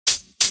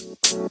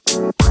Hello,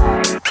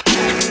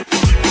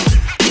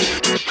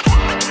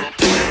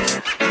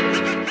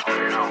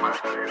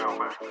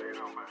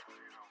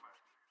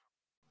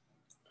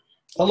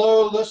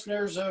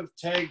 listeners of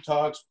Tag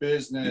Talks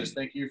Business.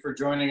 Thank you for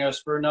joining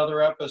us for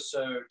another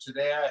episode.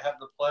 Today, I have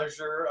the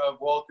pleasure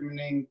of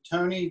welcoming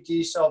Tony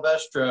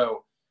DiSilvestro,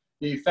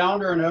 the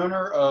founder and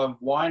owner of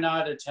Why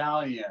Not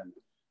Italian.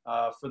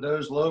 For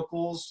those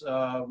locals,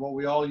 what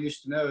we all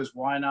used to know is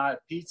Why Not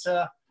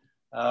Pizza,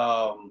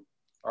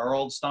 our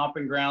old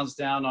stomping grounds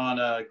down on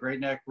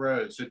Great Neck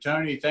Road. So,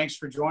 Tony, thanks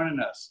for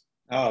joining us.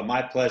 Oh,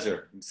 my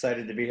pleasure. I'm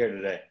excited to be here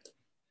today.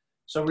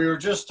 So we were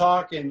just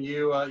talking,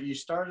 you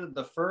started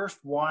the first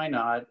Why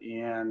Not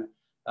in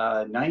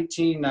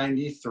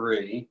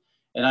 1993,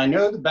 and I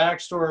know the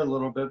backstory a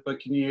little bit, but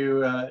can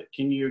you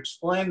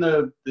explain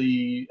the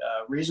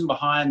reason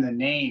behind the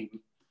name,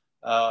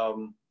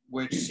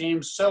 which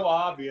seems so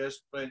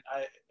obvious, but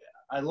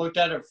I looked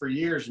at it for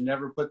years and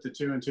never put the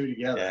two and two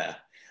together. Yeah.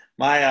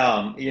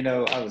 I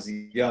was a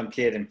young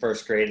kid in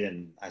first grade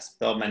and I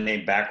spelled my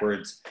name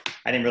backwards.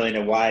 I didn't really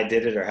know why I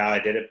did it or how I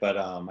did it, but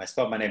I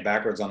spelled my name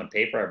backwards on a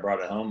paper. I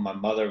brought it home. My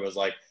mother was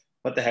like,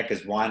 "What the heck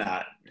is Why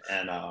Not?"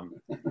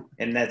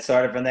 And that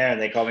started from there,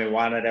 and they called me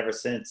Why Not ever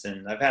since.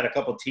 And I've had a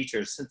couple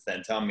teachers since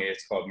then tell me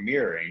it's called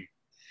mirroring,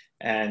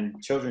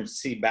 and children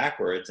see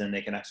backwards and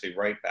they can actually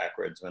write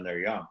backwards when they're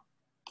young.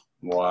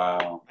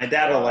 Wow. My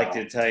dad will like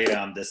to tell you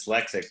I'm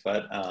dyslexic,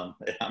 but I'm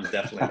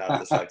definitely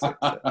not dyslexic.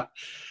 So.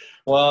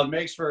 Well, it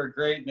makes for a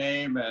great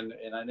name, and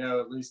I know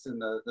at least in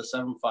the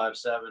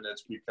 757,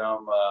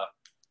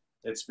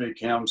 it's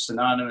become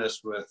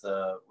synonymous with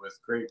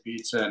great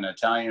pizza and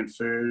Italian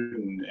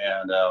food,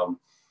 and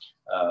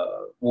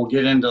we'll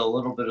get into a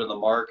little bit of the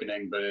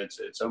marketing, but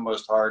it's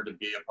almost hard to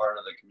be a part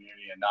of the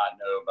community and not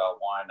know about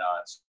Why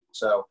Not.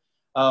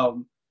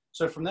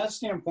 So from that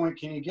standpoint,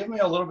 can you give me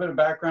a little bit of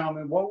background?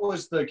 I mean, what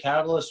was the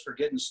catalyst for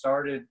getting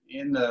started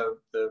in the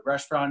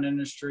restaurant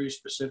industry,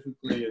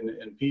 specifically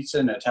in pizza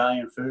and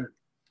Italian food?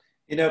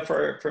 You know,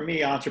 for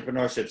me,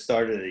 entrepreneurship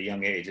started at a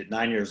young age. At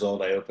 9 years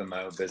old, I opened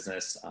my own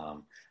business.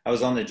 I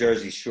was on the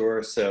Jersey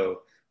Shore.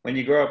 So when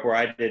you grow up where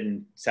I did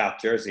in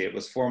South Jersey, it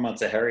was 4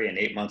 months of hurry and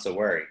 8 months of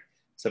worry.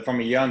 So from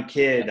a young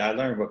kid, I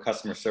learned what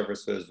customer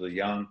service was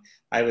young.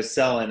 I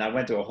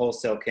went to a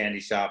wholesale candy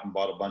shop and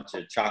bought a bunch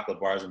of chocolate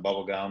bars and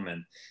bubble gum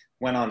and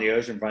went on the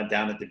oceanfront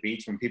down at the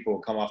beach. When people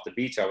would come off the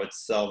beach, I would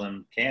sell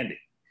them candy.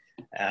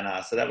 And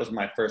so that was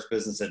my first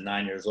business at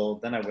 9 years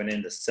old. Then I went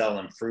into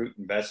selling fruit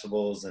and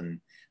vegetables, and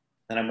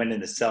then I went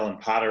into selling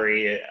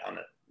pottery,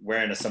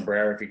 wearing a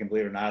sombrero, if you can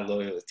believe it or not, a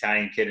little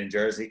Italian kid in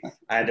Jersey.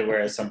 I had to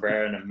wear a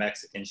sombrero and a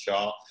Mexican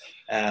shawl.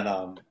 And,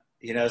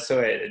 so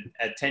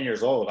at 10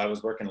 years old, I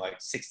was working like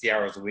 60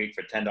 hours a week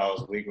for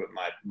 $10 a week with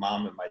my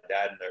mom and my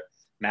dad in their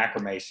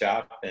macrame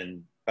shop.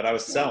 But I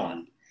was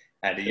selling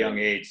at a young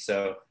age.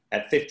 So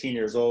at 15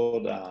 years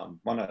old, I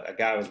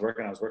was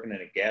working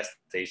in a gas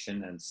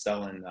station and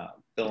selling,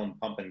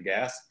 pumping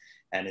gas.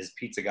 And his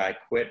pizza guy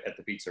quit at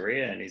the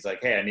pizzeria, and he's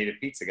like, "Hey, I need a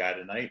pizza guy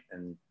tonight."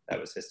 And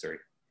that was history.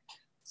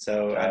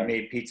 So I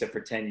made pizza for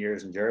 10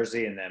 years in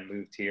Jersey, and then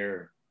moved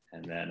here.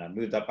 And then I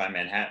moved up by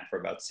Manhattan for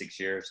about 6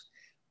 years,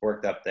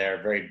 worked up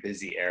there, very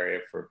busy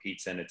area for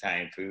pizza and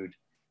Italian food.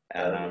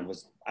 And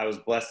I was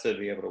blessed to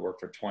be able to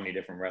work for 20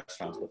 different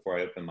restaurants before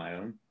I opened my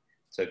own.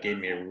 So it gave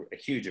me a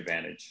huge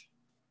advantage.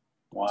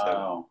 Wow.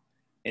 So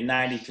in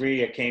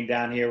 93, I came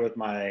down here with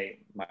my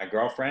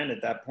girlfriend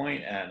at that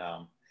point,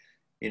 and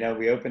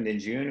we opened in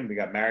June and we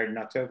got married in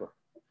October.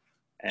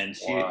 And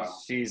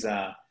she's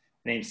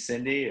named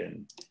Cindy,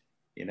 and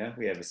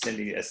we have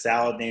a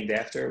salad named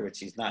after her, which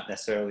she's not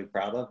necessarily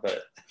proud of,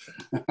 but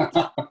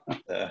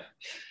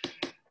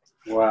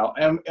wow.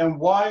 And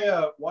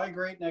why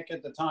Great Neck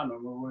at the time? I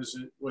mean, was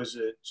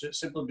it just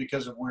simply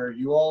because of where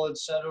you all had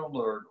settled,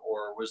 or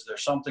was there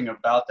something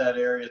about that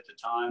area at the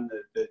time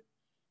that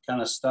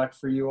kind of stuck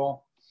for you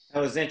all? That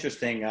was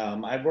interesting.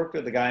 I worked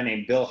with a guy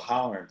named Bill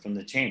Holleran from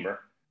the Chamber.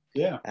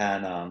 Yeah.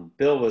 And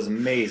Bill was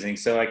amazing.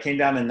 So I came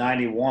down in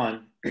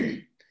 91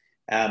 and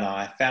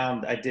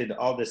I did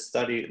all this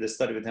study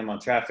with him on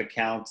traffic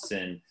counts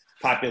and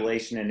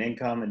population and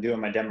income and doing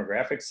my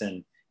demographics.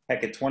 And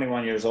heck, at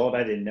 21 years old,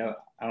 I don't know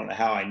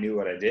how I knew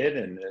what I did,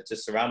 and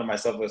just surrounded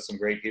myself with some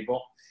great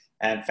people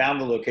and found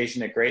the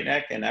location at Great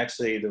Neck. And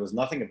actually there was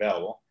nothing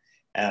available.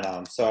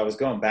 And so I was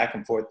going back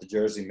and forth to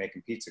Jersey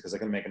making pizza because I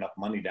couldn't make enough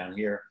money down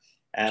here.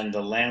 And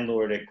the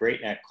landlord at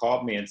Great Neck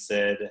called me and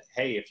said,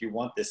 "Hey, if you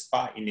want this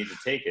spot, you need to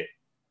take it."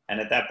 And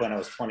at that point, I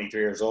was 23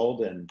 years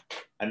old, and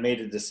I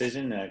made a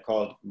decision. And I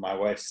called my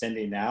wife,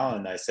 Cindy, now,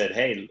 and I said,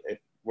 "Hey,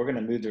 we're going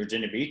to move to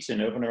Virginia Beach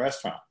and open a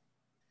restaurant."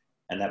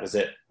 And that was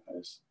it.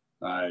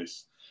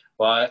 Nice.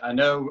 Well, I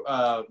know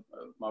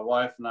my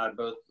wife and I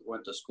both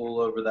went to school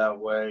over that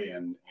way,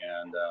 and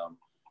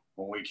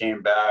when we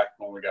came back,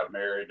 when we got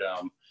married,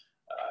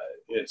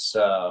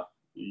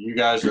 you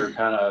guys are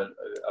kind of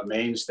a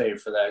mainstay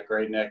for that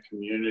Great Neck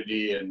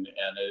community, and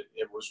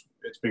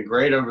it's been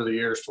great over the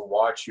years to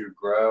watch you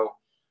grow.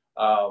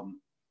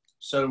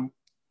 So,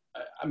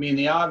 I mean,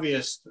 the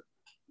obvious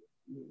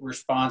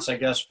response, I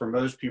guess, for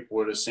most people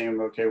would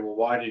assume, okay, well,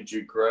 why did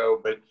you grow?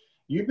 But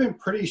you've been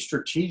pretty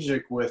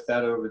strategic with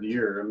that over the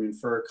year. I mean,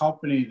 for a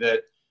company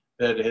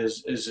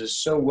is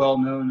so well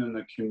known in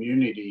the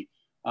community,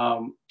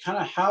 kind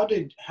of how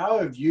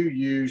have you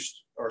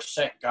used or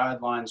set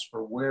guidelines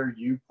for where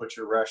you put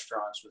your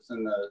restaurants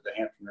within the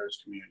Hampton Roads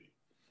community?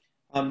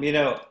 You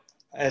know,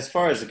 as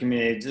far as the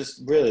community,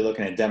 just really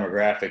looking at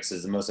demographics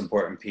is the most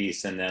important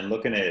piece, and then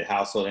looking at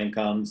household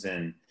incomes.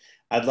 And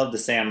I'd love to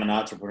say I'm an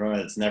entrepreneur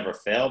that's never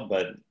failed,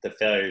 but the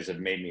failures have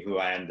made me who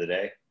I am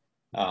today.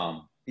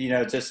 You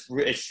know,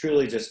 it's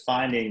truly just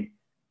finding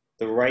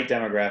the right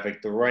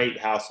demographic, the right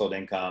household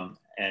income,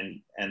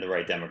 and the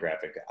right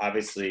demographic.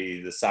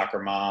 Obviously, the soccer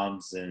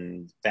moms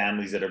and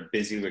families that are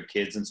busy with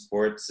kids and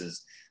sports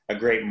is a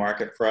great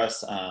market for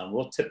us.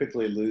 We'll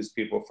typically lose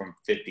people from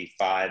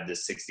 55 to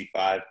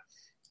 65,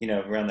 you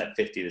know, around that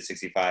 50 to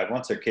 65.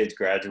 Once their kids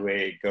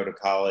graduate, go to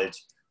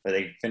college, or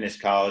they finish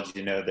college,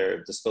 you know,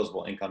 their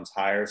disposable income's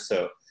higher.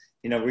 So,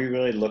 you know, we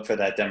really look for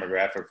that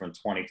demographic from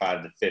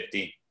 25 to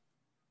 50.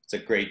 It's a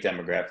great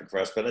demographic for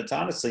us, but it's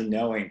honestly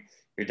knowing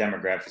your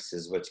demographics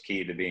is what's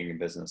key to being in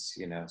business,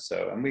 you know.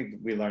 So, and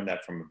we learned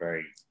that from a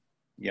very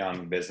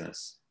young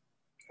business.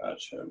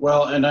 Gotcha.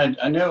 Well, and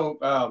I know,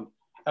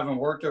 having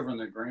worked over in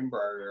the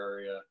Greenbrier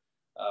area,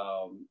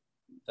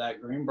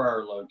 that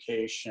Greenbrier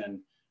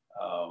location,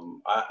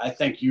 I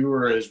think you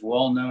were as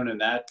well known in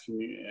that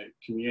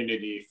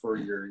community for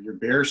your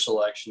beer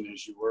selection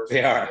as you were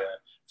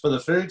for the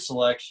food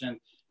selection.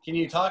 Can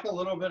you talk a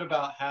little bit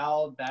about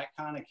how that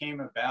kind of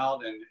came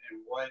about and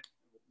what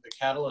the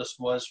catalyst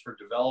was for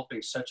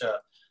developing such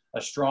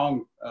a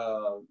strong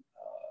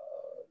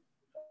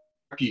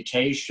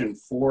reputation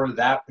for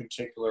that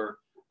particular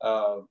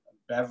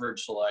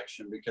beverage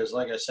selection? Because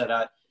like I said,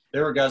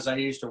 there were guys I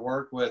used to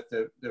work with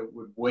that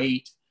would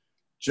wait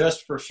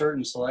just for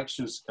certain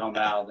selections to come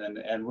out,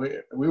 and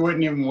we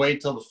wouldn't even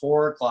wait till the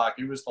 4 o'clock.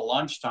 It was the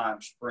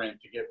lunchtime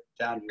sprint to get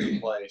down to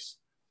your place.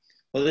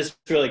 Well, this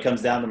really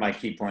comes down to my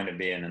key point of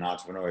being an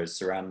entrepreneur is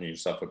surrounding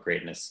yourself with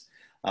greatness.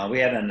 We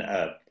had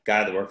a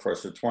guy that worked for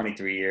us for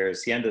 23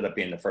 years. He ended up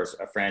being a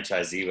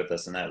franchisee with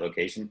us in that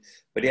location,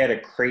 but he had a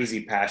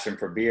crazy passion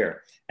for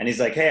beer. And he's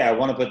like, hey, I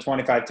want to put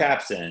 25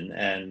 taps in.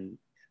 And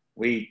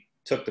we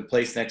took the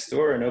place next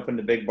door and opened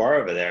a big bar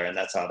over there. And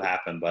that's how it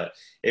happened. But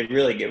it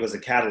was a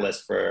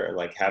catalyst for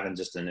like having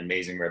just an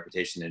amazing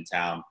reputation in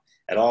town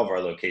at all of our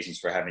locations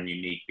for having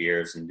unique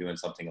beers and doing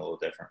something a little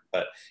different.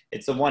 But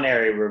it's the one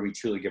area where we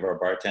truly give our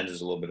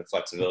bartenders a little bit of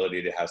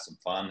flexibility to have some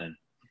fun and,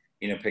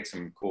 you know, pick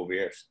some cool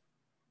beers.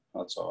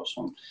 That's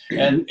awesome.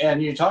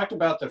 And you talked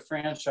about the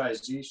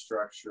franchisee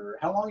structure.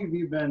 How long have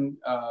you been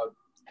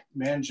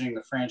managing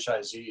the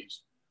franchisees?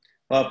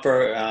 Well,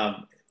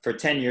 for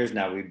 10 years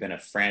now, we've been a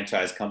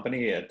franchise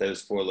company at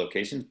those 4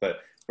 locations,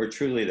 but we're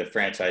truly the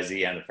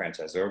franchisee and the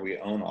franchisor. We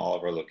own all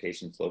of our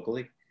locations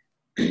locally.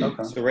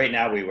 Okay. So right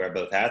now we wear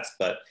both hats,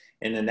 but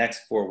in the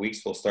next 4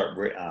 weeks, we'll start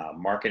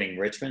marketing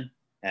Richmond.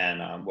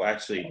 And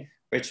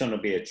Richmond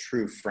will be a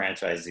true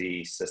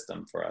franchisee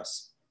system for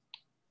us.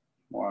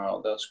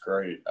 Wow, that's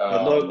great.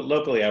 But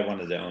locally, I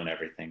wanted to own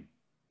everything.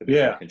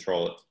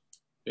 Control it.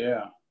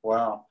 Yeah.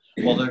 Wow.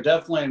 Well, there are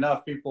definitely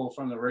enough people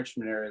from the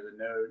Richmond area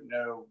that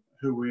know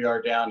who we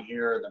are down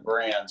here and the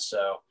brand.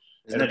 So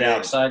it'll be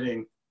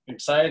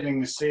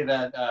exciting to see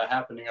that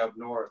happening up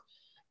north.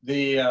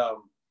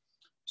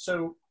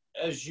 So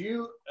as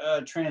you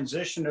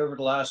transitioned over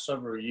the last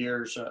several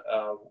years,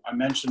 I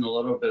mentioned a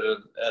little bit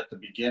at the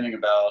beginning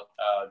about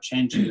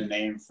changing the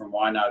name from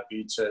Why Not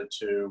Pizza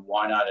to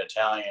Why Not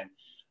Italian.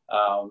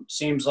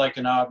 Seems like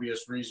an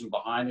obvious reason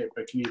behind it,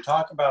 but can you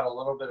talk about a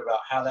little bit about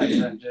how that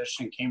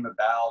transition came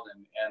about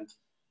and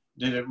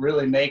did it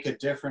really make a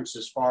difference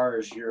as far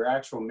as your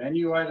actual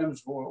menu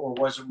items, or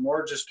was it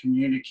more just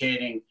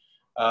communicating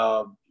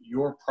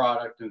your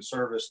product and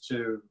service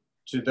to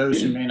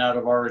those who may not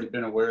have already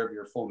been aware of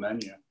your full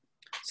menu?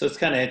 So it's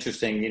kind of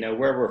interesting, you know,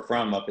 where we're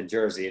from up in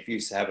Jersey, if you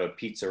have a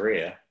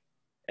pizzeria,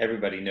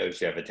 everybody knows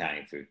you have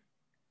Italian food.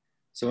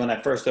 So when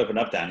I first opened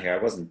up down here,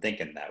 I wasn't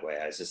thinking that way.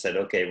 I just said,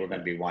 okay, we're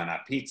going to be Why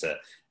Not Pizza.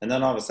 And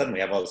then all of a sudden we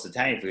have all this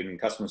Italian food and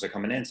customers are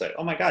coming in and say,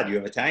 oh my God, you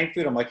have Italian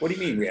food? I'm like, what do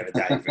you mean we have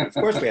Italian food? Of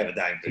course we have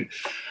Italian food.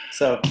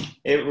 So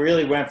it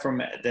really went from,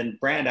 the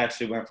brand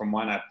actually went from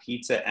Why Not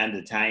Pizza and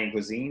Italian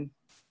cuisine,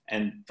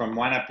 and from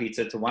Why Not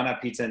Pizza to Why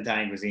Not Pizza and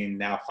Italian cuisine,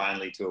 now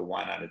finally to a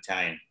Why Not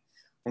Italian.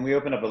 When we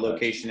opened up a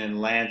location in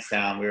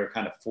Lansdowne, we were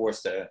kind of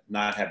forced to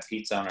not have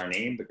pizza on our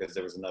name because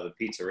there was another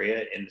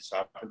pizzeria in the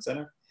shopping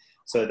center.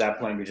 So at that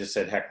point, we just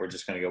said, heck, we're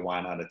just going to go Why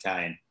Not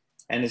Italian.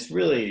 And it's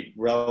really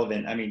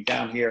relevant. I mean,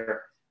 down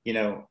here, you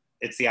know,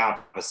 it's the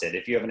opposite.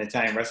 If you have an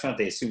Italian restaurant,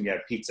 they assume you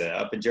have pizza.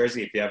 Up in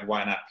Jersey, if you have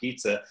Why Not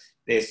Pizza,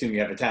 they assume you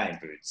have Italian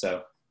food.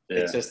 So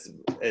it's just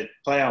a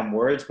play on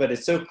words, but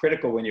it's so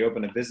critical when you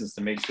open a business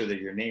to make sure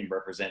that your name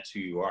represents who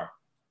you are.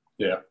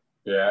 Yeah,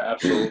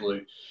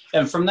 absolutely.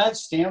 And from that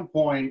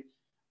standpoint,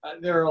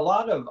 there are a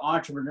lot of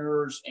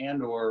entrepreneurs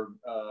and or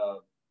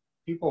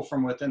people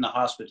from within the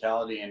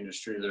hospitality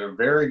industry that are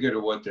very good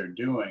at what they're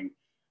doing.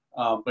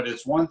 But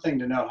it's one thing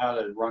to know how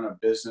to run a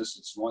business.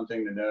 It's one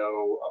thing to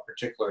know a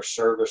particular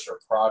service or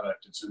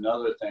product. It's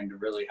another thing to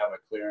really have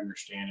a clear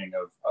understanding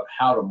of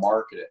how to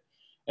market it.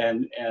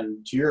 And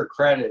to your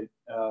credit,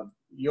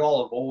 you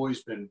all have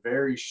always been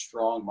very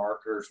strong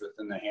marketers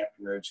within the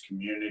Hampton Roads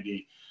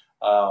community.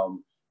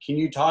 Can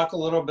you talk a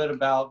little bit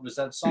about, was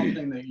that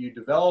something that you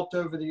developed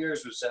over the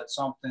years? Was that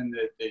something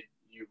that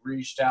you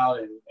reached out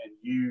and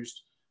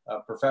used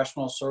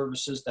professional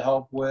services to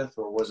help with,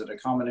 or was it a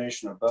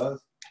combination of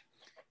both?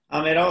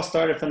 It all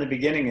started from the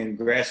beginning in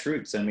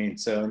grassroots. I mean,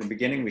 so in the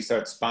beginning, we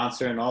started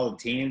sponsoring all the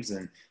teams,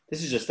 and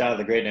this is just out of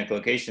the Great Neck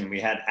location.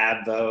 We had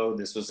Advo,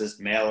 this was this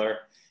mailer,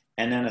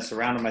 and then I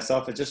surrounded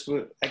myself.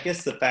 I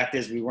guess the fact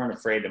is we weren't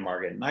afraid to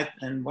market.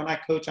 And when I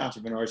coach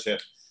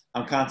entrepreneurship,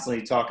 I'm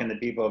constantly talking to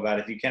people about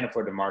if you can't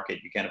afford to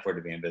market, you can't afford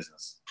to be in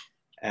business.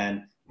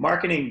 And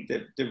marketing,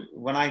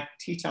 when I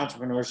teach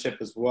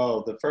entrepreneurship as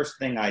well, the first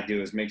thing I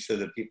do is make sure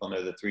that people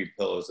know the 3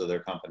 pillars of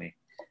their company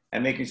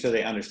and making sure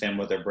they understand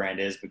what their brand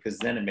is, because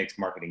then it makes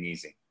marketing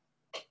easy.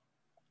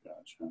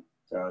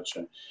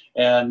 Gotcha.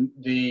 And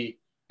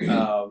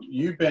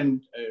you've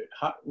been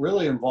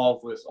really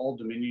involved with Old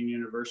Dominion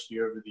University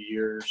over the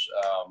years.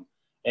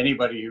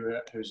 Anybody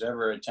who's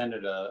ever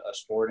attended a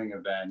sporting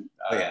event,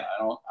 I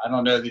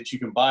don't know that you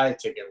can buy a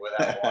ticket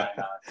without why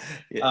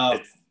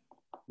not.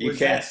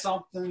 That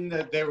something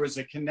that there was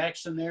a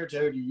connection there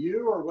to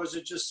ODU, or was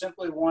it just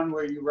simply one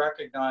where you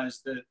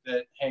recognized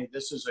that hey,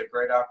 this is a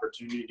great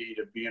opportunity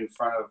to be in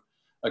front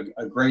of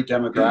a great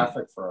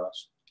demographic for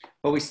us?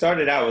 Well, we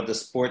started out with the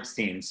sports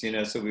teams,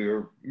 so we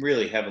were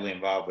really heavily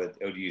involved with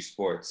ODU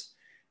sports.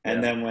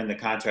 And then when the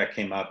contract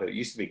came up, it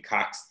used to be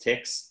Cox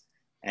Ticks.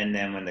 And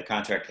then when the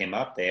contract came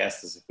up, they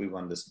asked us if we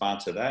wanted to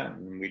sponsor that,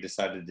 and we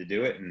decided to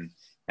do it. And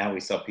now we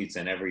sell pizza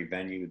in every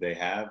venue they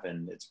have,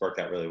 and it's worked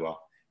out really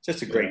well.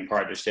 Just a great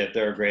partnership.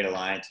 They're a great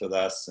alliance with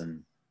us,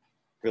 and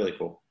really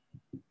cool.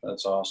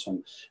 That's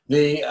awesome.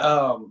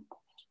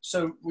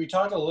 So we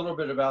talked a little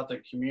bit about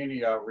the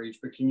community outreach,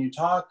 but can you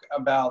talk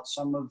about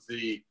some of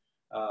the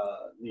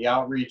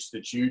outreach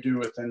that you do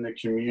within the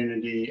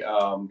community,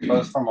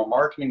 both from a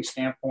marketing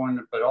standpoint,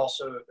 but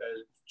also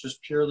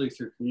just purely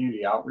through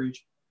community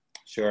outreach?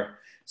 Sure.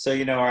 So,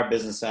 our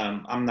business,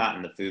 I'm not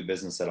in the food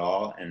business at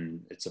all.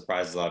 And it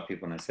surprises a lot of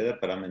people when I say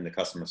that, but I'm in the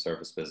customer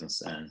service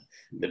business and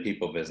the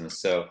people business.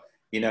 So,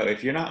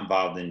 if you're not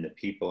involved in the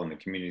people and the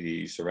community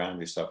you surround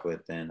yourself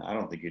with, then I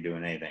don't think you're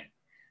doing anything.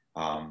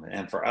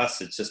 And for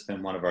us, it's just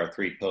been one of our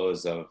 3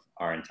 pillars of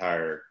our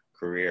entire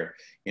career.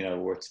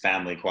 It's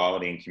family,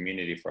 quality, and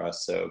community for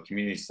us. So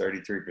community is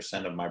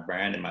 33% of my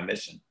brand and my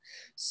mission.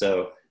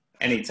 So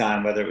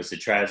anytime, whether it was the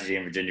tragedy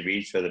in Virginia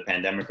Beach or the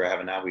pandemic we're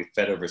having now, we've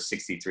fed over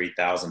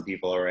 63,000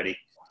 people already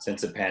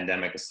since the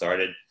pandemic has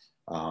started.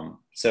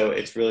 So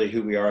it's really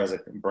who we are as a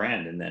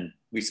brand. And then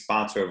we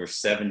sponsor over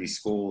 70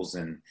 schools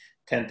and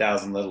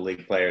 10,000 Little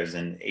League players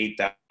and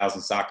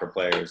 8,000 soccer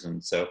players.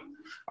 And so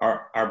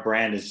our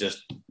brand is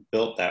just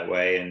built that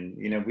way. And,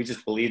 we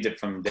just believed it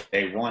from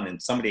day one.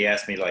 And somebody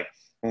asked me, like,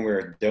 when we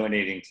were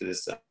donating to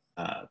this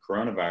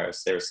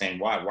coronavirus, they were saying,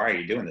 why are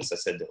you doing this? I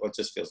said, well, it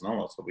just feels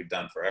normal. It's what we've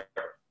done forever.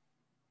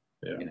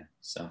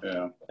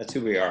 That's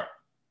who we are.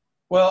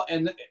 Well,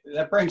 and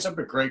that brings up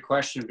a great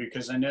question,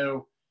 because I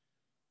know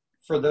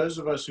for those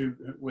of us who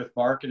with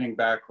marketing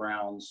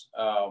backgrounds,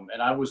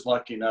 and I was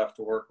lucky enough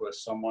to work with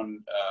someone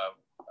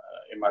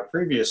in my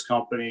previous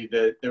company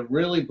that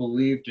really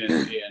believed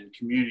in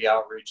community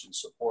outreach and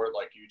support,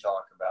 like you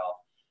talk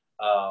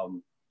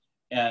about,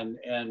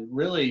 and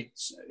really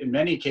in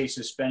many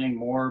cases spending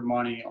more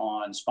money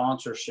on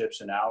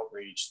sponsorships and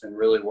outreach than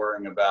really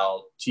worrying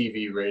about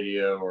TV,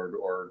 radio,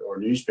 or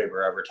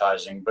newspaper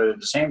advertising. But at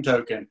the same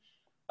token,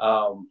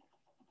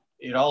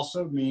 it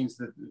also means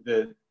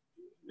that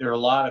there are a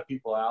lot of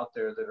people out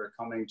there that are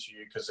coming to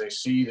you because they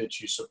see that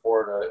you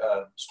support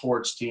a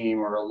sports team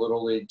or a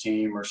Little League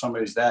team or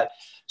somebody's that.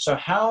 So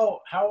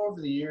how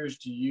over the years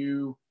do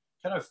you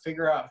kind of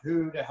figure out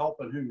who to help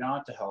and who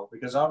not to help?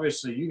 Because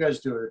obviously you guys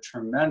do a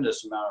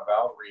tremendous amount of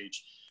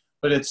outreach,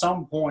 but at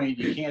some point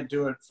you can't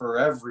do it for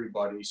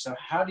everybody. So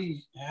how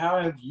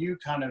have you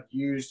kind of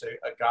used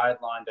a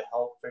guideline to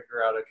help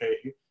figure out,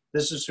 okay,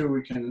 this is who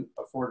we can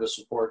afford to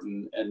support,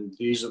 and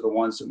these are the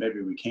ones that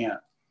maybe we can't?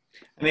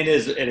 I mean,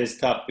 it is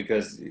tough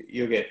because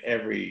you'll get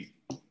every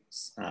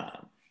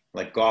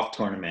like golf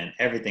tournament,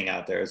 everything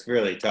out there. It's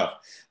really tough.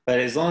 But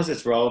as long as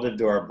it's relative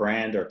to our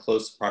brand or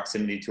close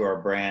proximity to our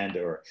brand,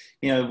 or,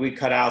 we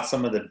cut out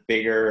some of the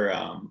bigger,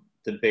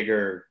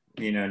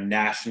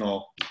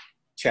 national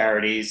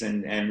charities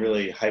and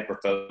really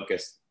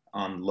hyper-focused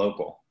on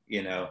local,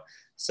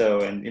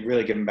 So, and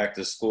really giving back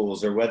to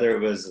schools, or whether it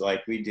was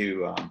like we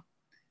do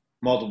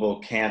multiple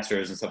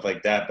cancers and stuff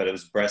like that, but it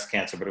was breast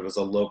cancer, but it was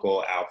a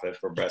local outfit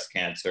for breast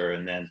cancer.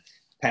 And then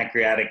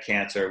pancreatic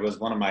cancer, it was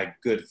one of my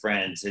good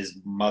friends. His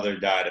mother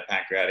died of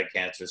pancreatic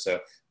cancer. So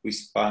we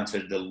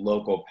sponsored the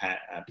local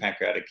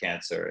pancreatic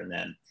cancer. And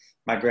then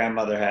my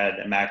grandmother had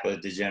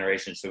macular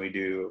degeneration. So we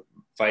do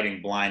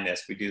fighting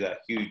blindness. We do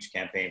that huge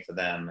campaign for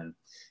them. And,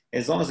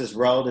 as long as it's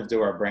relative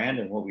to our brand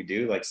and what we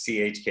do, like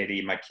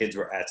CHKD, my kids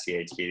were at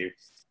CHKD.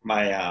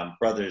 My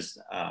brother's,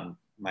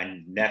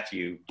 my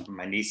nephew,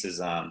 my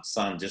niece's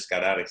son just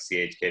got out of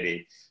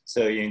CHKD.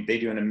 So they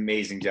do an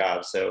amazing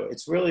job. So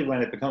it's really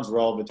when it becomes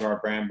relevant to our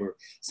brand, where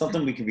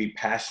something we can be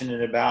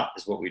passionate about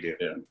is what we do.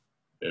 Yeah.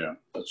 Yeah,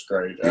 that's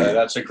great.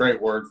 That's a great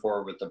word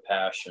for it, with the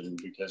passion,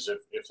 because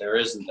if there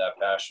isn't that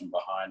passion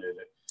behind it,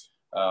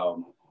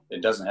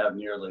 it doesn't have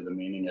nearly the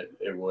meaning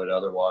it would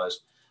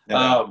otherwise.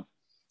 No.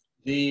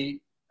 The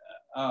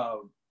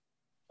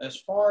as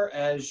far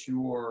as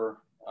you were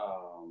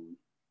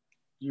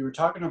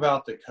talking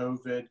about the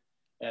COVID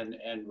and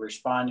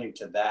responding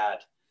to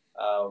that,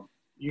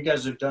 you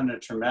guys have done a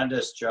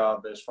tremendous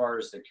job as far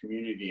as the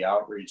community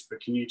outreach, but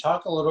can you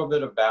talk a little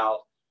bit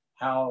about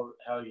how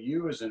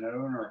you as an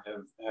owner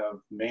have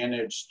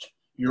managed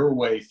your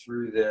way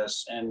through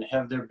this, and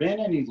have there been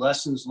any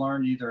lessons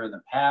learned either in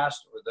the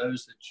past or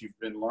those that you've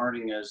been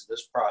learning as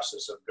this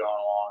process have gone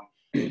along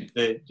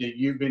that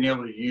you've been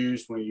able to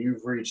use when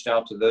you've reached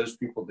out to those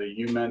people that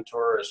you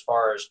mentor, as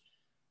far as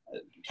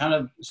kind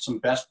of some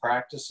best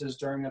practices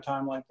during a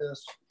time like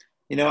this?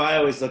 I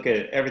always look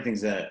at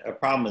everything's a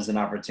problem as an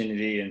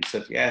opportunity. And so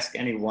if you ask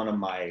any one of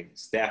my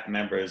staff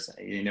members,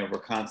 we're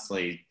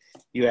constantly,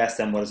 you ask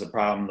them what is a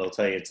problem, they'll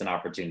tell you it's an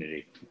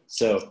opportunity.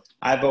 So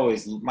my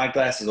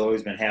glass has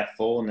always been half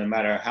full, no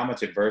matter how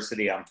much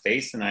adversity I'm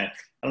facing. I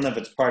don't know if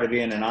it's part of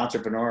being an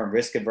entrepreneur and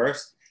risk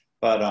averse,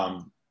 but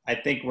I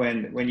think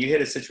when you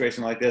hit a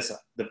situation like this,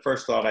 the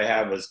first thought I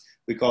had was,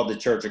 we called the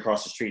church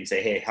across the street and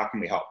say, hey, how can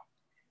we help?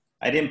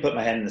 I didn't put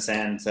my head in the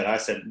sand and I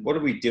said, what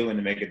are we doing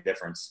to make a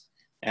difference?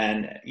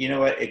 And you know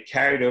what? It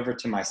carried over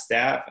to my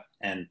staff,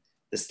 and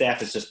the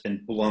staff has just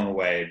been blown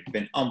away,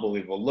 been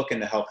unbelievable,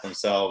 looking to help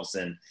themselves.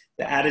 And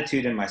the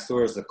attitude in my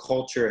stores, the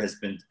culture has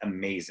been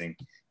amazing.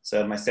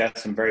 So my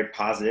staff's been very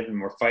positive,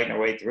 and we're fighting our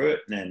way through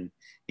it. And,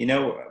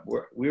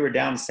 we were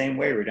down the same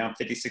way. We were down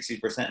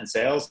 50-60% in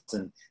sales,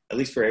 and at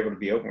least we were able to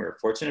be open. We were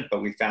fortunate,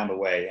 but we found a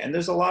way. And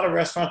there's a lot of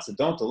restaurants that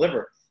don't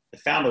deliver, that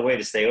found a way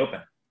to stay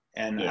open.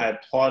 And yeah. I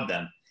applaud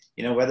them.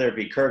 Whether it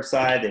be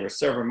curbside, they were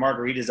serving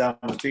margaritas out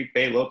on the street.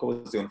 Bay Local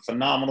was doing a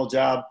phenomenal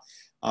job.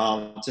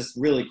 Just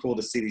really cool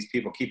to see these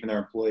people keeping their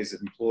employees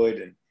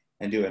employed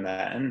and doing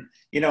that. And,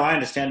 I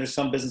understand there's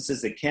some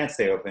businesses that can't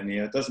stay open.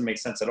 It doesn't make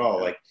sense at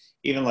all. Like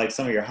even like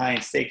some of your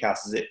high-end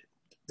steakhouses,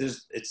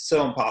 it's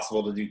so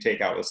impossible to do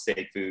takeout with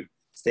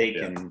steak.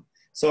 Yeah. And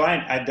so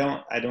I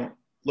don't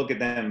look at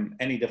them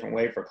any different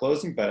way for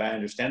closing, but I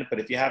understand it. But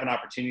if you have an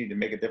opportunity to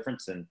make a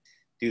difference, and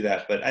do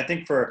that. But I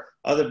think for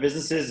other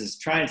businesses is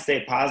try and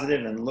stay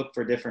positive and look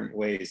for different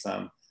ways.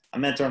 I'm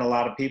mentoring a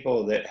lot of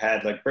people that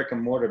had like brick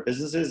and mortar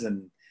businesses,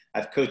 and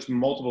I've coached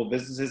multiple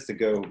businesses to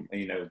go,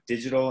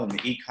 digital and the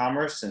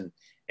e-commerce. And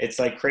it's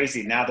like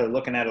crazy. Now they're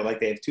looking at it like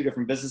they have two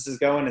different businesses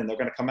going, and they're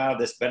going to come out of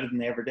this better than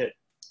they ever did.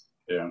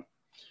 Yeah.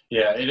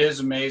 Yeah. It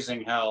is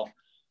amazing how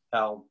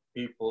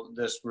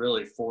this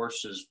really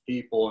forces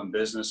people and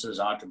businesses,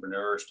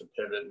 entrepreneurs to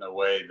pivot in a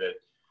way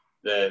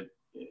that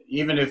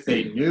even if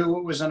they knew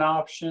it was an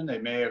option, they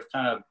may have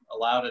kind of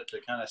allowed it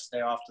to kind of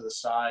stay off to the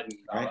side. And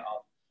right.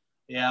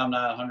 I'm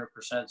not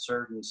 100%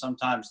 certain.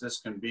 Sometimes this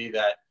can be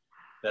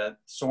that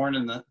thorn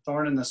in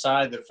the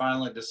side that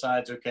finally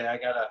decides, okay, I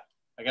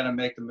gotta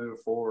make the move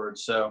forward.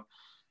 So,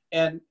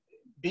 and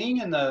being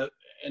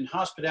in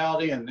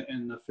hospitality and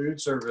in the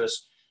food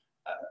service,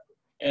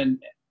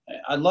 and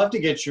I'd love to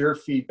get your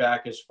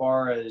feedback as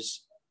far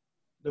as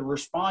the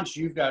response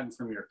you've gotten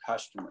from your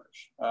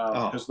customers.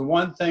 Because the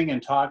one thing in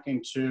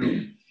talking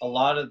to a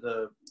lot of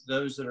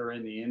those that are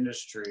in the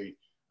industry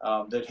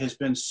that has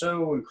been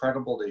so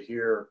incredible to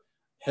hear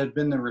had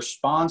been the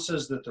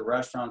responses that the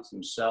restaurants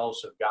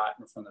themselves have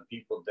gotten from the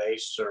people they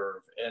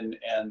serve, and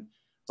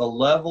the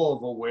level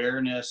of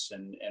awareness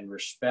and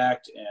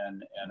respect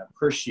and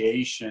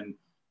appreciation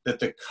that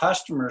the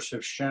customers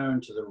have shown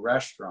to the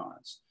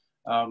restaurants.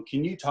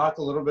 Can you talk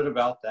a little bit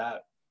about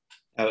that?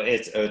 Oh,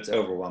 it's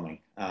overwhelming.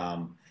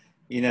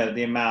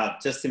 The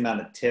amount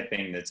of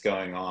tipping that's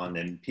going on,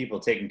 and people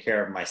taking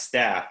care of my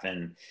staff.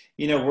 And,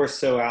 we're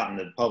so out in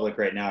the public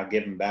right now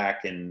giving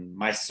back, and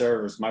my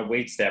servers, my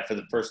wait staff for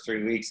the first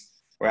 3 weeks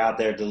were out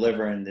there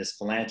delivering this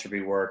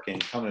philanthropy work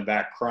and coming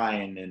back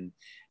crying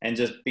and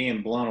just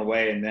being blown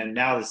away. And then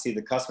now to see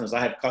the customers,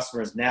 I have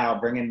customers now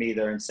bringing me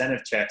their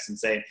incentive checks and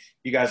saying,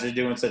 you guys are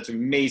doing such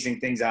amazing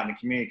things out in the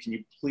community. Can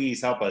you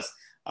please help us?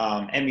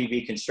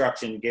 MEB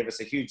Construction gave us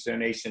a huge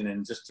donation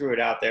and just threw it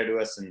out there to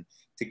us, and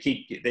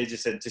they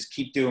just said, just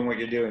keep doing what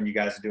you're doing. You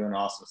guys are doing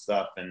awesome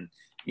stuff. And,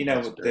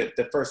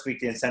 the first week,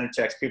 the incentive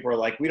checks, people are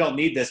like, we don't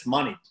need this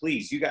money.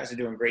 Please, you guys are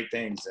doing great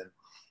things. And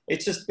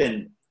it's just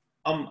been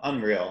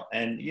unreal.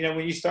 And,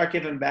 when you start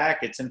giving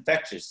back, it's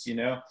infectious,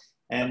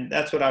 and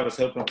that's what I was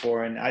hoping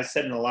for. And I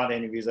said in a lot of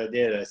interviews I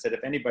said,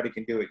 if anybody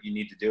can do it, you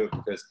need to do it,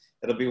 because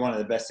it'll be one of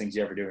the best things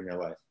you ever do in your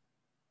life.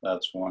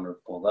 That's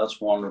wonderful.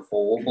 That's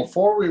wonderful. Well,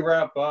 before we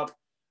wrap up,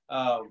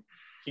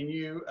 can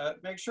you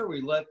make sure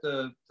we let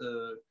the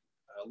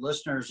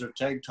listeners of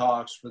TEG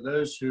Talks, for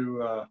those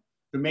who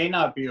may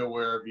not be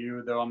aware of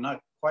you, though I'm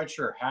not quite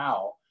sure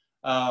how,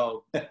 Uh,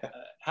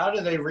 how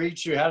do they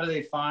reach you? How do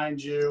they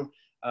find you?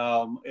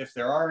 If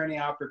there are any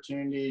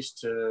opportunities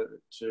to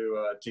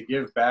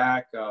give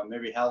back,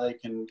 maybe how they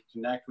can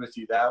connect with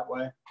you that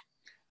way.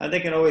 They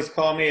can always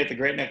call me at the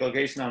Great Neck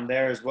location. I'm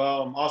there as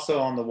well. I'm also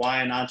on the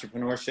Y in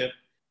Entrepreneurship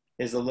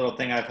is a little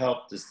thing I've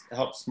helped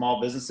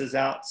small businesses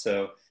out.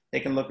 So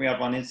they can look me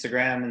up on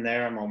Instagram, and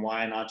there I'm on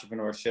Y in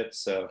Entrepreneurship.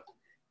 So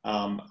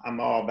I'm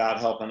all about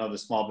helping other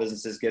small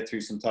businesses get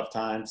through some tough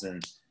times,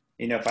 and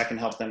if I can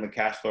help them with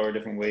cash flow or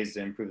different ways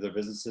to improve their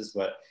businesses.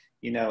 But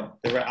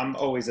I'm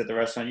always at the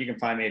restaurant. You can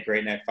find me at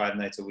Great Neck 5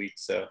 nights a week.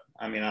 So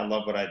I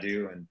love what I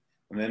do, and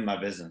I'm in my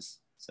business.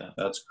 So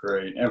that's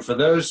great. And for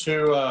those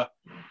who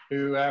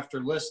after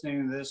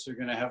listening to this are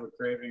going to have a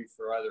craving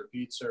for either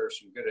pizza or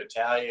some good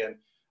Italian,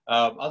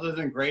 other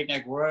than Great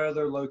Neck, what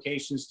other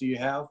locations do you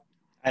have?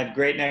 I have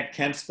Great Neck,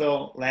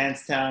 Kempsville,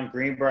 Lansdowne,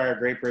 Greenbrier,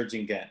 Great Bridge,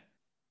 and Ghent.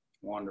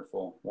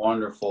 Wonderful,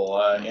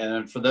 wonderful.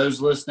 And for those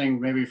listening,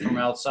 maybe from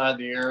outside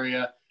the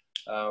area,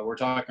 we're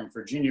talking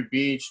Virginia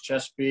Beach,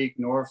 Chesapeake,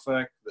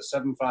 Norfolk, the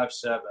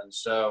 757.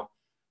 So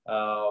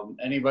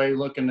anybody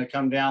looking to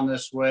come down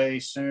this way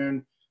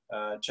soon,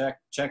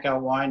 check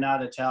out Why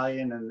Not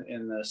Italian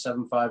in the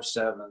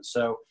 757.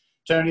 So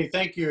Tony,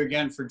 thank you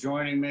again for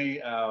joining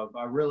me.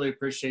 I really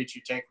appreciate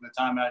you taking the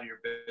time out of your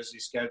busy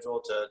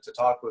schedule to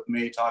talk with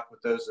me, talk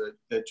with those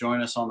that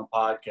join us on the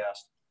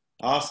podcast.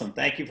 Awesome.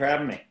 Thank you for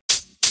having me.